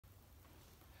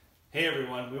Hey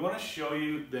everyone, we want to show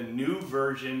you the new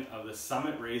version of the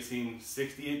Summit Racing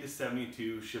 68 to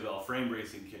 72 Chevelle frame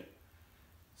racing kit.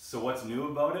 So what's new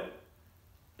about it?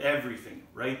 Everything,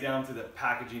 right down to the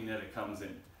packaging that it comes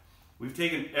in. We've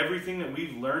taken everything that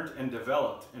we've learned and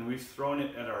developed and we've thrown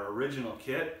it at our original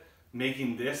kit,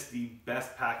 making this the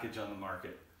best package on the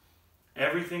market.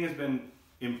 Everything has been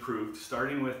improved,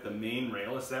 starting with the main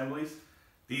rail assemblies.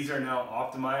 These are now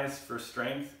optimized for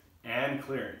strength and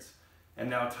clearance, and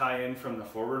now tie in from the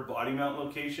forward body mount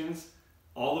locations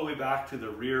all the way back to the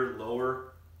rear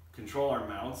lower control arm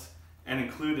mounts and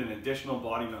include an additional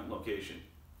body mount location.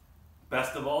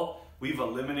 Best of all, we've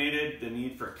eliminated the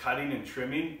need for cutting and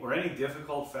trimming or any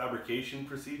difficult fabrication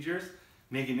procedures,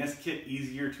 making this kit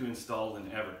easier to install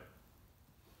than ever.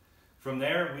 From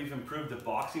there, we've improved the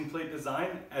boxing plate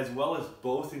design as well as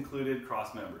both included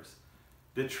cross members.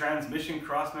 The transmission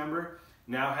cross member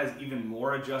now has even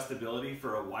more adjustability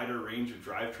for a wider range of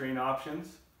drivetrain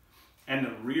options. And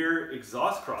the rear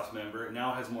exhaust cross member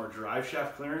now has more drive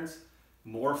shaft clearance,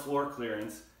 more floor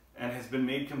clearance, and has been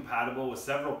made compatible with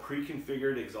several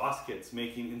pre-configured exhaust kits,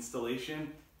 making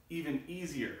installation even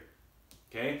easier.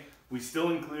 Okay, we still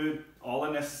include all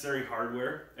the necessary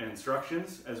hardware and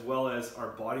instructions, as well as our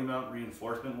body mount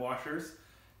reinforcement washers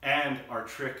and our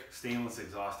trick stainless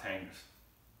exhaust hangers.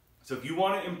 So if you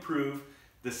want to improve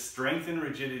the strength and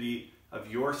rigidity of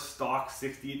your stock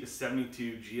 68 to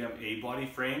 72 GM A-body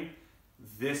frame,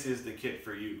 this is the kit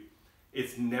for you.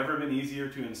 It's never been easier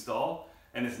to install,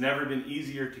 and it's never been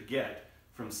easier to get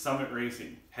from Summit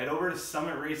Racing. Head over to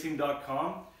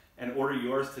summitracing.com and order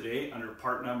yours today under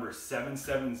part number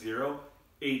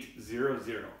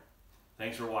 770800.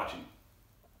 Thanks for watching.